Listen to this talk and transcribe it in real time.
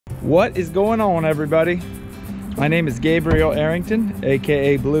What is going on, everybody? My name is Gabriel Arrington,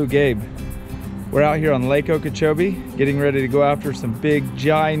 aka BlueGabe. We're out here on Lake Okeechobee getting ready to go after some big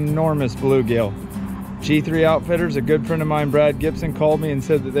ginormous bluegill. G3 Outfitters, a good friend of mine, Brad Gibson, called me and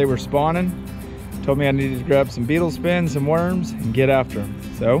said that they were spawning. Told me I needed to grab some beetle spins, some worms, and get after them.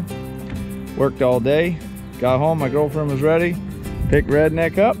 So, worked all day, got home, my girlfriend was ready, picked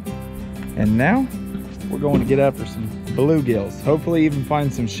Redneck up, and now we're going to get after some bluegills. Hopefully even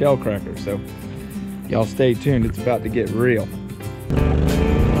find some shell crackers. So, y'all stay tuned, it's about to get real.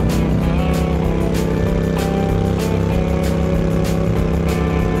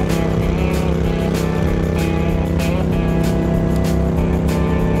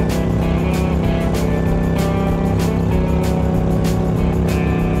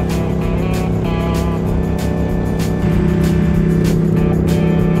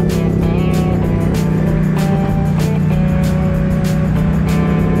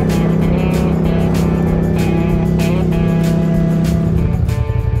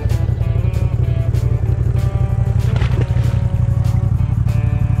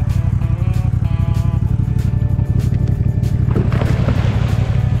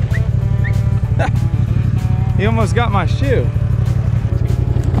 He almost got my shoe.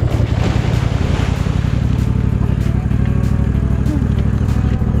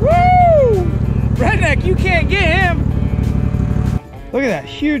 Woo! Redneck, you can't get him. Look at that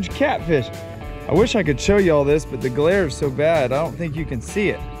huge catfish. I wish I could show you all this, but the glare is so bad, I don't think you can see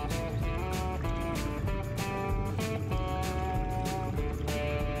it.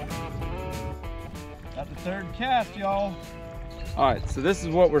 Got the third cast, y'all. All right, so this is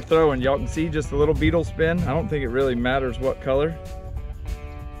what we're throwing. Y'all can see just a little beetle spin. I don't think it really matters what color.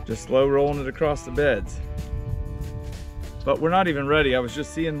 Just slow rolling it across the beds. But we're not even ready. I was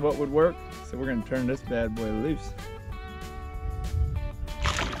just seeing what would work. So we're gonna turn this bad boy loose.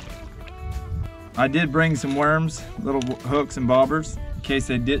 I did bring some worms, little hooks and bobbers, in case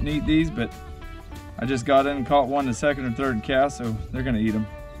they didn't eat these, but I just got in and caught one the second or third cast, so they're gonna eat them.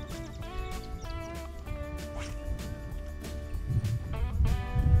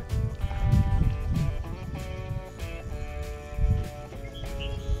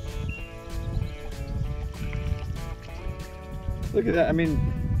 Look at that, I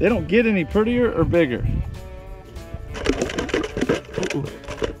mean, they don't get any prettier or bigger. Ooh.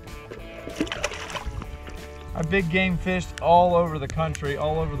 I big game fished all over the country,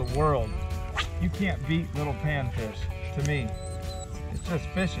 all over the world. You can't beat little panfish, to me. It's just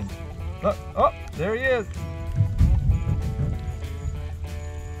fishing. Look, oh, there he is.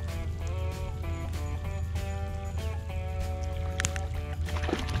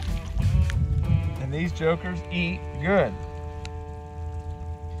 And these jokers eat good.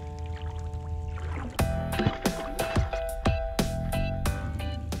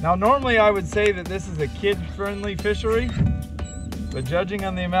 Now normally I would say that this is a kid-friendly fishery, but judging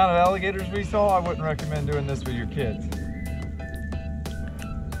on the amount of alligators we saw, I wouldn't recommend doing this with your kids.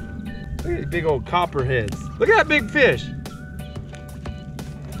 Look at these big old copperheads. Look at that big fish.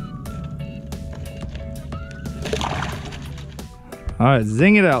 All right,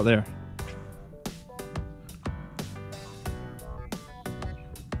 zing it out there.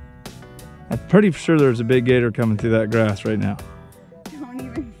 I'm pretty sure there's a big gator coming through that grass right now.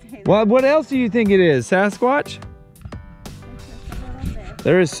 Well, what else do you think it is? Sasquatch?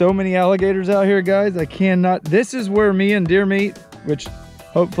 There is so many alligators out here, guys. I cannot. This is where me and Deer Meat, which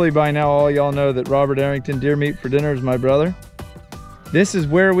hopefully by now all y'all know that Robert Arrington, Deer Meat for Dinner, is my brother. This is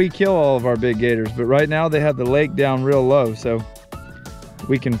where we kill all of our big gators. But right now they have the lake down real low, so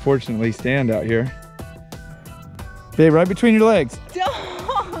we can fortunately stand out here. Babe, right between your legs.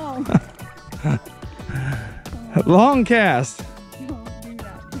 Long cast.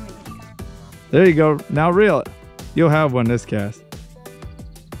 There you go. Now reel it. You'll have one this cast.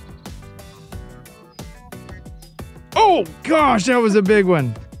 Oh gosh, that was a big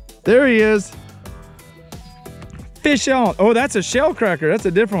one. There he is. Fish on. Oh, that's a shell cracker. That's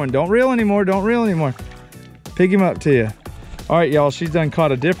a different one. Don't reel anymore. Don't reel anymore. Pick him up to you. All right, y'all. She's done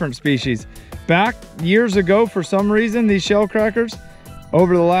caught a different species. Back years ago, for some reason, these shell crackers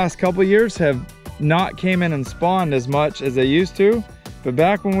over the last couple years have not came in and spawned as much as they used to. But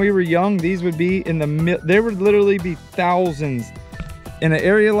back when we were young, these would be in the there would literally be thousands. In an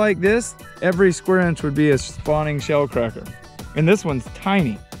area like this, every square inch would be a spawning shell cracker. And this one's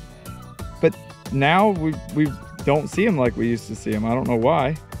tiny. But now we don't see them like we used to see them. I don't know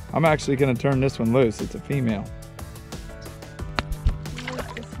why. I'm actually gonna turn this one loose. It's a female.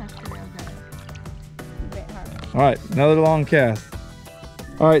 All right, another long cast.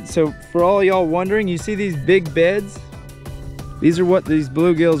 All right, so for all y'all wondering, you see these big beds? These are what these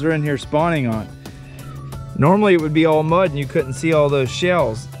bluegills are in here spawning on. Normally it would be all mud and you couldn't see all those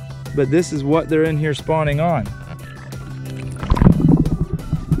shells, but this is what they're in here spawning on.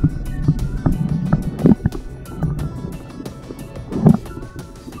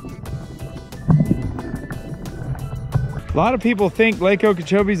 A lot of people think Lake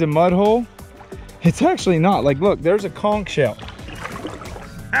Okeechobee is a mud hole. It's actually not. Like, look, there's a conch shell.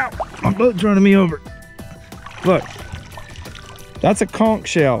 Ow, my boat's running me over. Look, that's a conch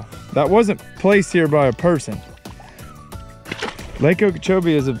shell. That wasn't placed here by a person. Lake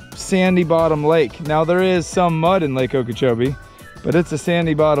Okeechobee is a sandy bottom lake. Now there is some mud in Lake Okeechobee, but it's a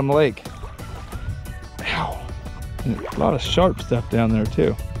sandy bottom lake. Ow, and a lot of sharp stuff down there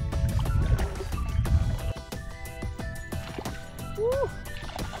too. Woo.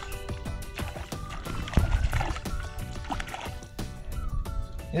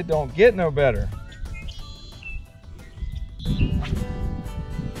 It don't get no better.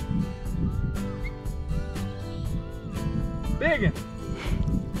 Biggin.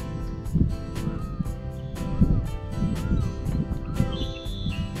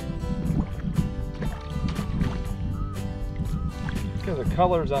 Look at the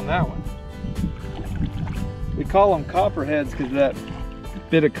colors on that one. We call them copperheads because of that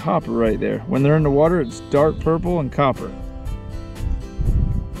bit of copper right there. When they're in the water, it's dark purple and copper.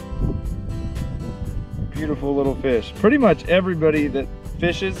 Beautiful little fish. Pretty much everybody that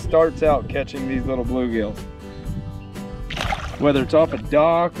fishes starts out catching these little bluegills. Whether it's off a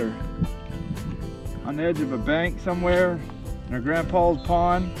dock or on the edge of a bank somewhere, in our grandpa's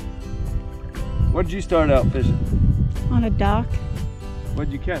pond. What did you start out fishing? On a dock. What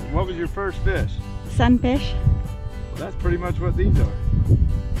did you catch? What was your first fish? Sunfish. Well, that's pretty much what these are.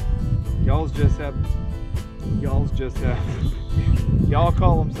 Y'all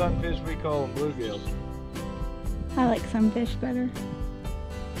call them sunfish, we call them bluegills. I like sunfish better.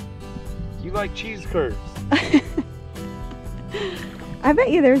 You like cheese curds. I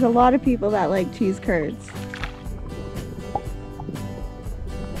bet you there's a lot of people that like cheese curds.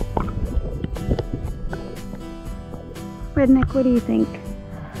 Redneck, what do you think?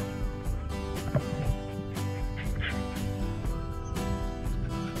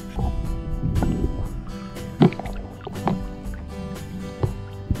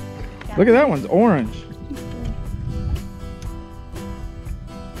 Look at that one's orange.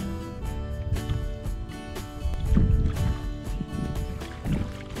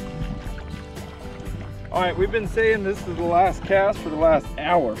 All right, we've been saying this is the last cast for the last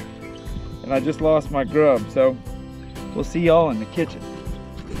hour, and I just lost my grub, so we'll see y'all in the kitchen.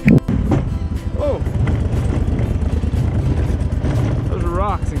 Oh, those are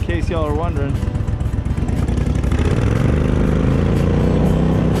rocks in case y'all are wondering.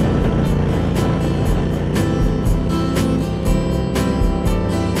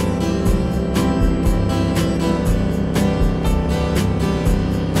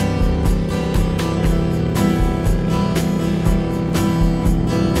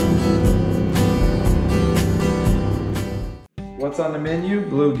 What's on the menu?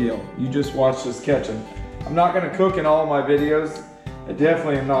 Bluegill. You just watched us catch them. I'm not going to cook in all my videos. I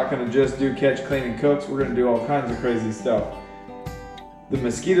definitely am not going to just do catch, clean, and cooks. We're going to do all kinds of crazy stuff. The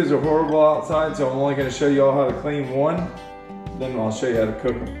mosquitoes are horrible outside, so I'm only going to show you all how to clean one. Then I'll show you how to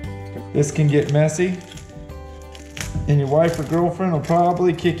cook them. This can get messy, and your wife or girlfriend will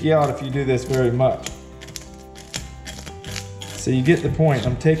probably kick you out if you do this very much. So you get the point.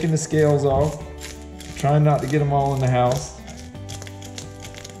 I'm taking the scales off, trying not to get them all in the house.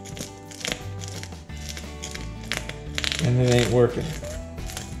 And it ain't working.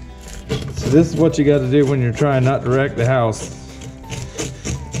 So this is what you got to do when you're trying not to wreck the house.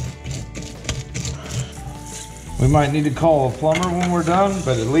 We might need to call a plumber when we're done,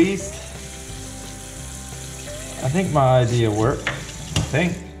 but at least I think my idea worked. I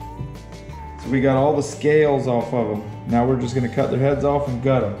think. So we got all the scales off of them. Now we're just going to cut their heads off and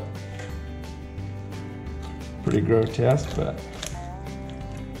gut them. Pretty grotesque, but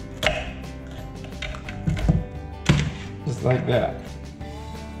just like that.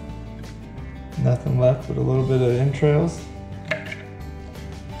 Nothing left but a little bit of entrails.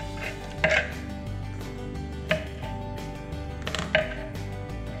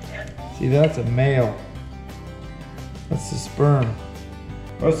 See, that's a male. That's the sperm.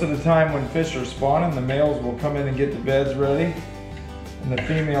 Most of the time when fish are spawning, the males will come in and get the beds ready, and the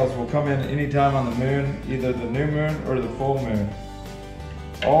females will come in anytime on the moon, either the new moon or the full moon.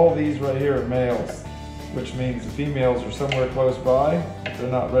 All these right here are males, which means the females are somewhere close by, but they're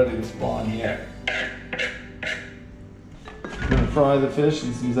not ready to spawn yet. I'm gonna fry the fish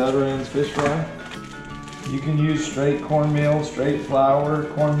in some Zatarain's fish fry. You can use straight cornmeal, straight flour,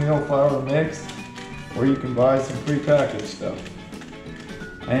 cornmeal flour mix, or you can buy some prepackaged stuff.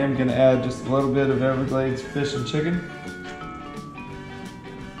 I am gonna add just a little bit of Everglades fish and chicken.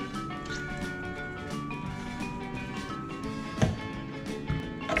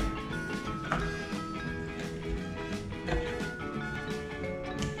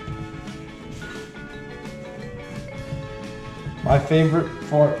 My favorite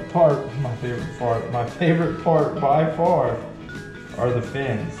part by far are the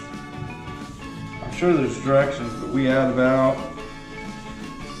fins. I'm sure there's directions, but we add about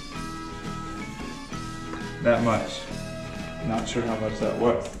that much. Not sure how much that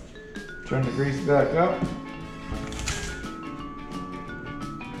was. Turn the grease back up.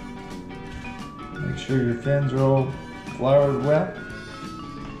 Make sure your fins are all floured wet.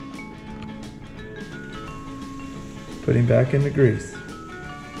 Put him back in the grease.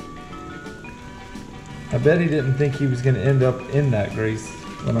 I bet he didn't think he was going to end up in that grease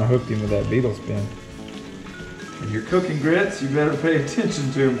when I hooked him with that beetle spin. When you're cooking grits, you better pay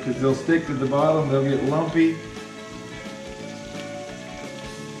attention to them because they'll stick to the bottom, they'll get lumpy.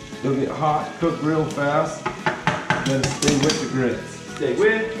 They'll get hot, cook real fast. Then stay with the grits. Stay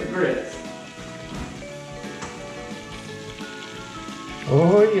with the grits.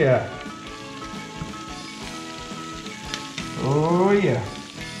 Oh yeah. Oh yeah.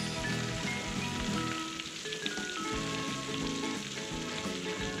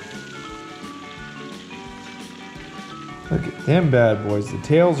 Look at them bad boys. The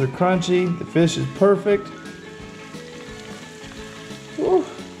tails are crunchy. The fish is perfect. Whew.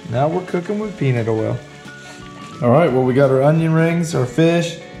 Now we're cooking with peanut oil. All right, well, we got our onion rings, our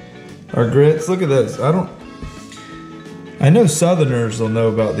fish, our grits. Look at this. I know Southerners will know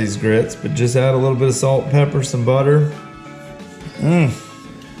about these grits, but just add a little bit of salt, pepper, some butter. A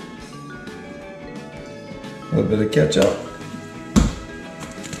little bit of ketchup.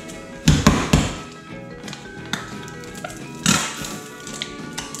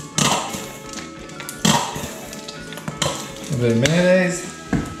 A bit of mayonnaise.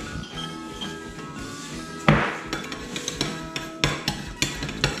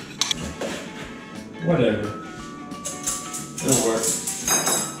 Whatever. It'll work.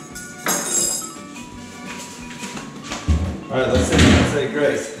 Alright, let's say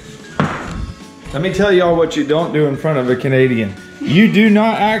grace. Let me tell y'all what you don't do in front of a Canadian. You do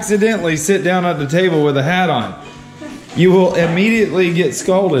not accidentally sit down at the table with a hat on. You will immediately get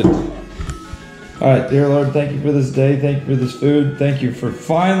scolded. Alright, dear Lord, thank you for this day. Thank you for this food. Thank you for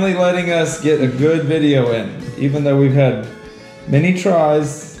finally letting us get a good video in. Even though we've had many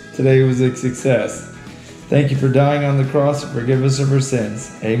tries, today was a success. Thank you for dying on the cross and forgive us of our sins.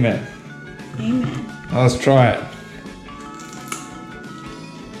 Amen. Amen. Now let's try it.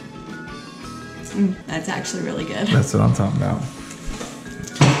 That's actually really good. That's what I'm talking about.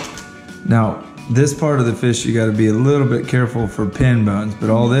 Now, this part of the fish, you got to be a little bit careful for pin bones, but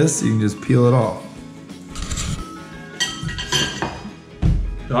all this, you can just peel it off.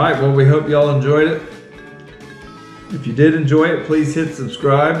 All right, well, we hope y'all enjoyed it. If you did enjoy it, please hit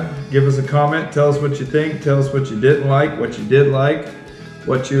subscribe. Give us a comment. Tell us what you think. Tell us what you didn't like, what you did like,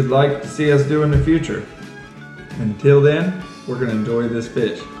 what you'd like to see us do in the future. Until then, we're going to enjoy this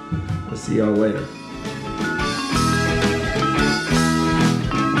fish. We'll see y'all later.